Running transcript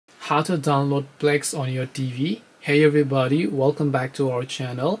how to download Plex on your TV. Hey everybody, welcome back to our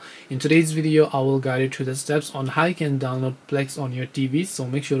channel. In today's video I will guide you through the steps on how you can download Plex on your TV, so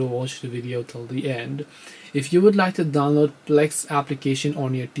make sure to watch the video till the end. If you would like to download Plex application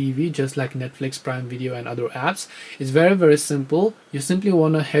on your TV just like Netflix, Prime Video and other apps, it's very simple. You simply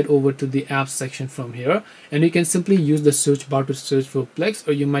want to head over to the apps section from here, and you can simply use the search bar to search for Plex,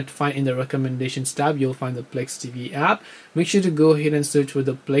 or you might find in the recommendations tab you'll find the Plex TV app. Make sure to go ahead and search for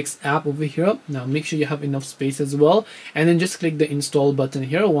the Plex app over here. Now make sure you have enough space as well, and then just click the install button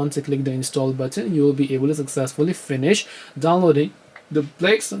here. Once you click the install button, you will be able to successfully finish downloading the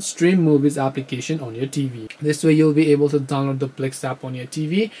Plex Stream Movies application on your TV. This way you'll be able to download the Plex app on your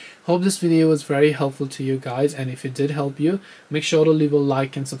TV. Hope this video was very helpful to you guys, and if it did help you, make sure to leave a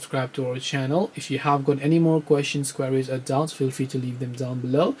like and subscribe to our channel. If you have got any more questions, queries or doubts, feel free to leave them down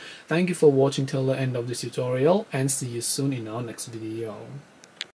below. Thank you for watching till the end of this tutorial, and see you soon in our next video.